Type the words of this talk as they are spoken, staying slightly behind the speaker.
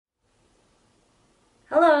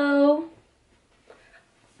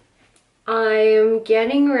I'm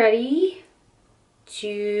getting ready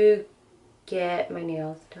to get my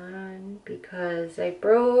nails done because I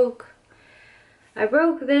broke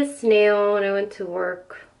this nail when I went to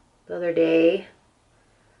work the other day,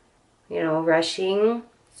 you know, rushing.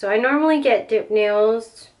 So I normally get dip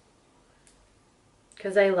nails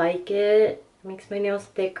because I like it. It makes my nails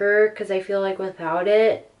thicker because I feel like without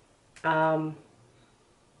it, they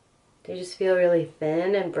just feel really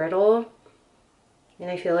thin and brittle. And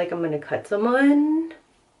I feel like I'm gonna cut someone.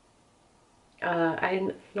 I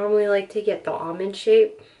normally like to get the almond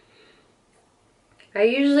shape. I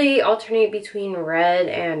usually alternate between red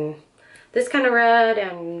and this kind of red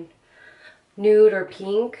and nude or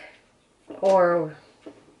pink or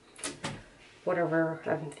whatever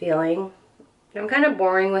I'm feeling. I'm kind of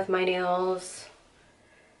boring with my nails.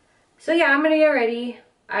 So yeah, I'm gonna get ready.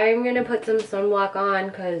 I'm gonna put some sunblock on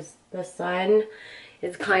because the sun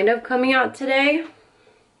is kind of coming out today.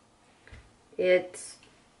 It's,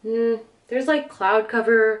 there's like cloud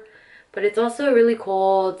cover, but it's also really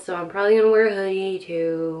cold, so I'm probably gonna wear a hoodie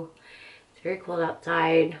too. It's very cold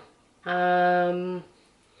outside. I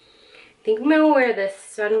think I'm gonna wear this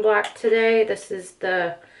sunblock today. This is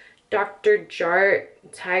the Dr. Jart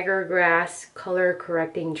Tiger Grass Color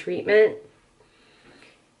Correcting Treatment.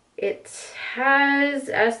 It has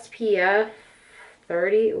SPF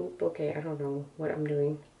 30. Oop, okay, I don't know what I'm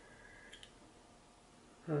doing.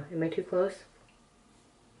 Am I too close?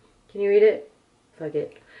 Can you read it? Fuck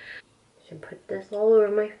it. Should put this all over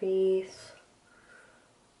my face.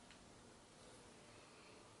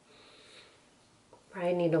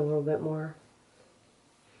 Probably need a little bit more.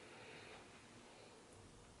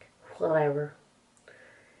 Whatever.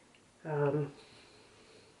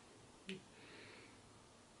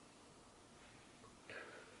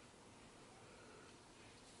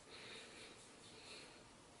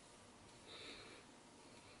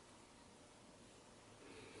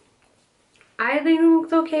 I think it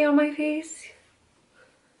looks okay on my face.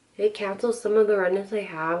 It cancels some of the redness I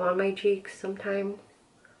have on my cheeks sometimes.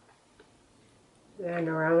 And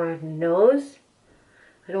around my nose.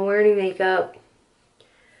 I don't wear any makeup.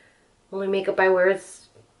 Only makeup I wear is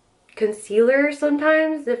concealer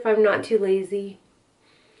sometimes if I'm not too lazy.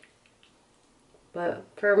 But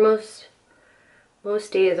for most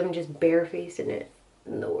days I'm just barefacing it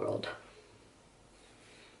in the world.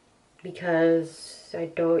 Because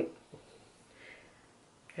I don't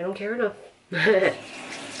care enough.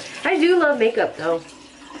 I do love makeup though.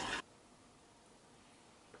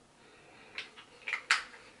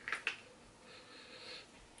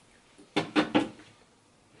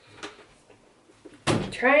 I'm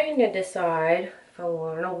trying to decide if I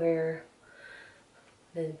want to wear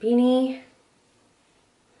this beanie.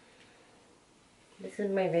 This is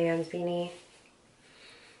my Vans beanie.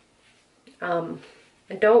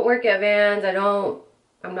 I don't work at Vans.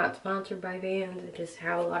 I'm not sponsored by Vans. I just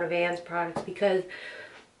have a lot of Vans products because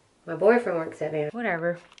my boyfriend works at Vans.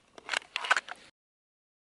 Whatever.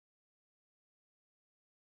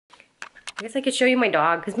 I guess I could show you my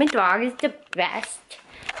dog because my dog is the best.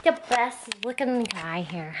 The best looking guy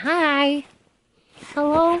here. Hi.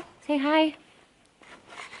 Hello. Say hi.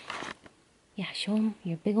 Yeah, show him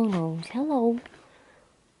your big old nose. Hello.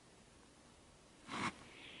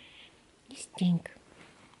 You stink.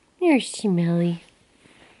 You're smelly.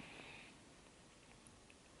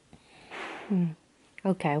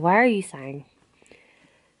 Okay, why are you sighing?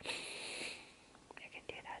 I can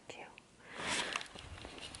do that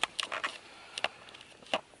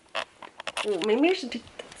too. Ooh, maybe I should take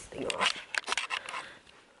this thing off.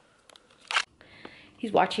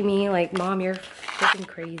 He's watching me like, Mom, you're looking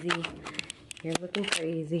crazy. You're looking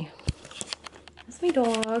crazy. That's my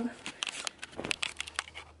dog.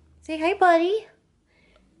 Say hi, buddy.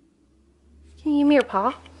 Can you give me your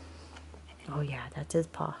paw? Oh yeah, that's his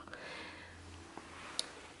paw.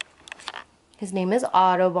 His name is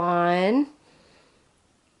Audubon.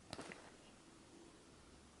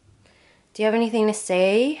 Do you have anything to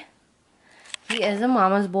say? He is a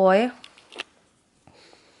mama's boy.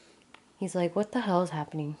 He's like, what the hell is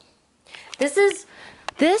happening? This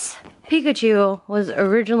Pikachu was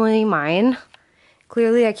originally mine.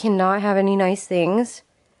 Clearly I cannot have any nice things.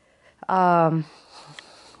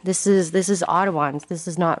 This is Audubon's. This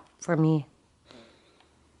is not for me.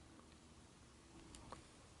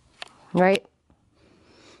 Right?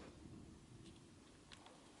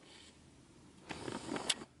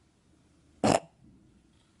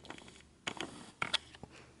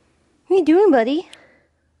 What are you doing, buddy?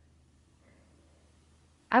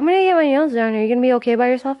 I'm gonna get my nails done. Are you gonna be okay by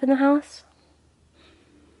yourself in the house?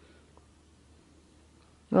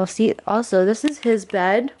 Well, see, also, this is his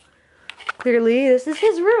bed. Clearly, this is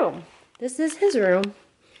his room. this is his room.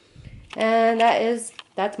 And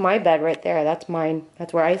that's my bed right there. That's mine.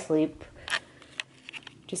 That's where I sleep.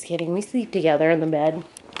 Just kidding. We sleep together in the bed.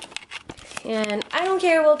 And I don't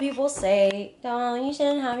care what people say. No, you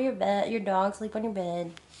shouldn't have your dog sleep on your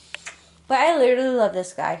bed. But I literally love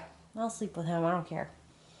this guy. I'll sleep with him. I don't care.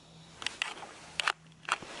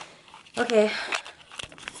 Okay.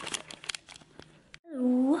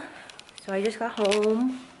 Hello. So I just got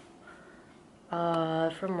home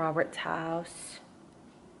from Robert's house.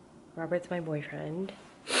 Robert's my boyfriend.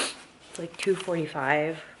 It's like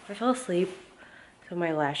 2:45. I fell asleep, so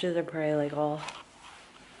my lashes are probably like all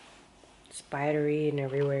spidery and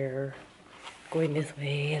everywhere, going this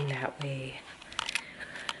way and that way.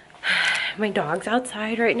 My dog's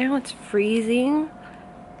outside right now. It's freezing.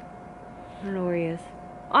 I don't know where he is.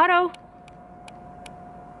 Otto!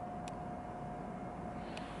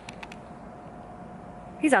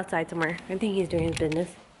 He's outside somewhere. I think he's doing his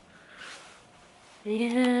business.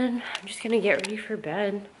 And I'm just gonna get ready for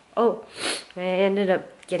bed. Oh, I ended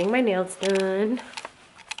up getting my nails done.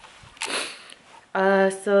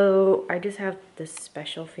 So I just have this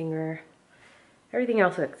special finger. Everything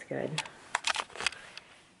else looks good.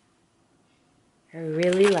 I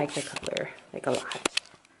really like the color, like a lot.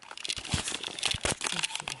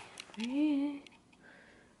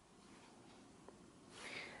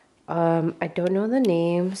 I don't know the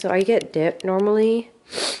name, so I get dip normally.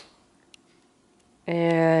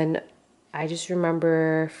 And I just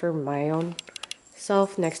remember for my own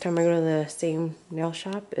self, next time I go to the same nail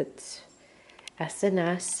shop, it's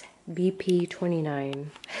SNS BP29.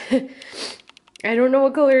 I don't know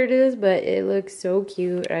what color it is, but it looks so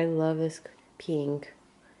cute. I love this pink.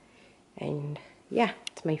 And yeah,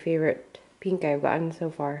 it's my favorite pink I've gotten so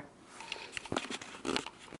far.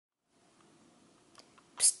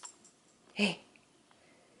 Psst. Hey,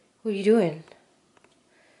 what are you doing?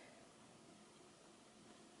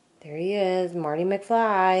 There he is, Marty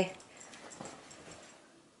McFly.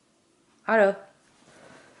 Otto.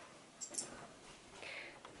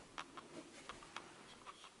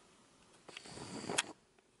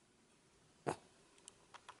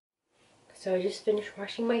 So I just finished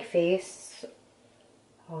washing my face.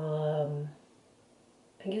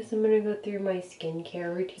 I guess I'm gonna go through my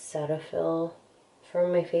skincare routine. Cetaphil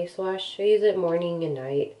from my face wash. I use it morning and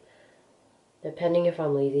night, depending if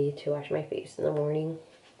I'm lazy to wash my face in the morning.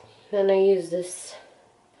 Then I use this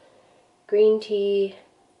green tea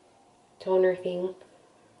toner thing.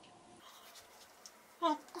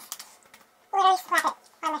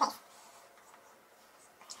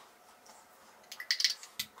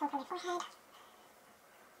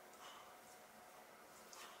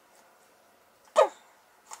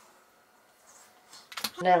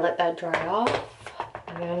 And I let that dry off.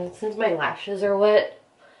 And since my lashes are wet,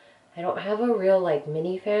 I don't have a real like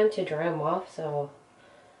mini fan to dry them off, so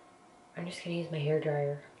I'm just gonna use my hair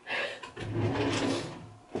dryer.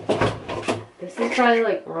 This is probably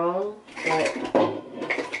like wrong, but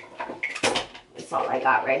it's all I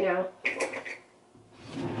got right now.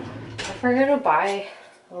 I forgot to buy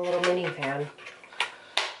a little mini fan.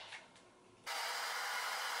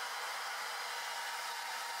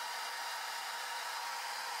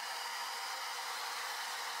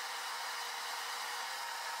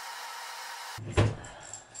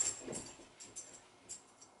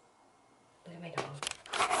 Look at my dog.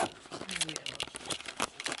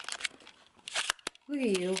 Look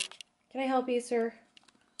at you. Can I help you, sir?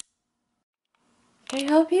 Can I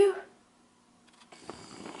help you?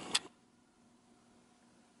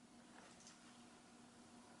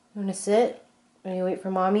 You want to sit? Are you wait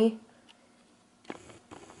for mommy?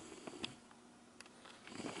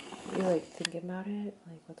 You like thinking about it?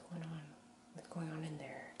 Like what's going on? What's going on in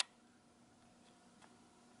there?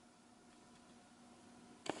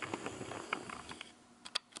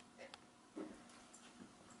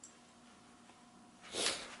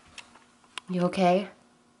 You okay?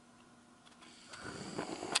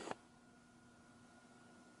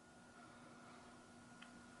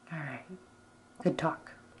 Alright. Good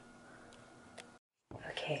talk.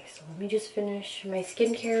 Okay, so let me just finish my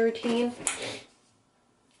skincare routine.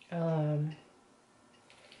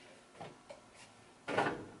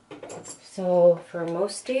 So for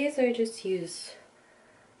most days I just use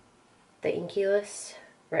the Inculus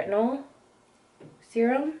Retinol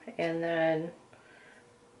serum, and then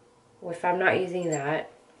if I'm not using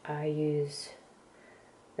that, I use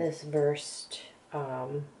this Versed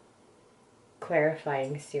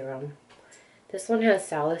clarifying serum. This one has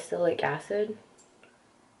salicylic acid,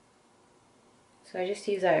 so I just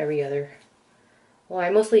use that every other. Well, I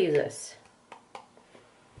mostly use this.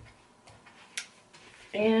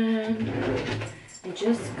 And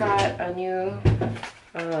just got a new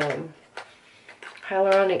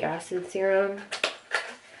hyaluronic acid serum.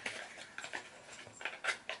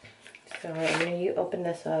 So I'm going to open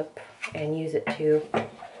this up and use it too.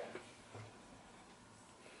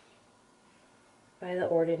 By The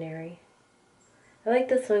Ordinary. I like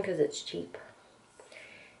this one because it's cheap.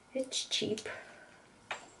 It's cheap.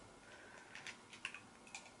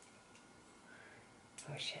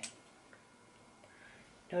 Oh shit.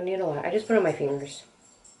 Don't need a lot. I just put it on my fingers.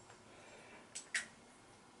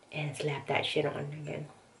 And slap that shit on again.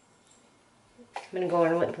 I'm going to go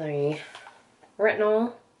on with my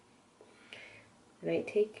retinol. And I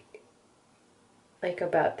take like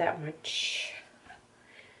about that much.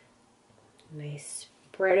 And I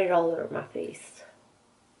spread it all over my face.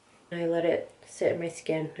 And I let it sit in my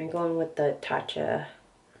skin. I'm going with the Tatcha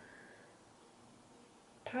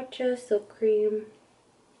Silk Cream.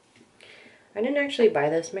 I didn't actually buy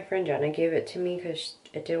this. My friend Jenna gave it to me because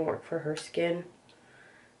it didn't work for her skin.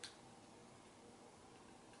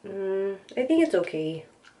 I think it's okay.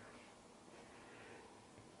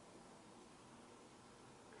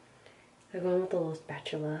 I'm going with a little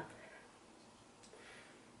spatula.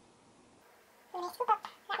 I'm going to scoop up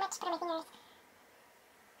that much, put on my fingers,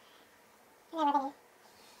 and then we're ready.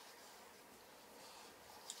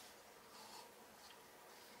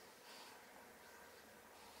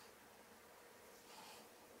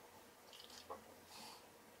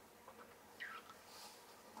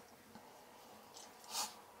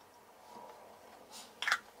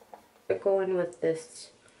 I'm going with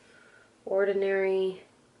this Ordinary,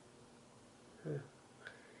 I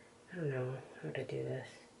don't know how to do this,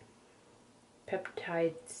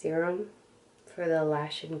 peptide serum for the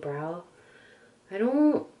lash and brow. I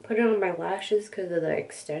don't put it on my lashes because of the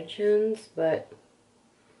extensions, but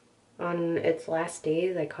on its last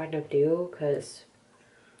days I kind of do because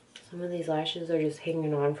some of these lashes are just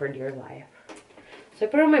hanging on for dear life. So I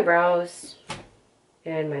put it on my brows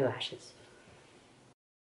and my lashes.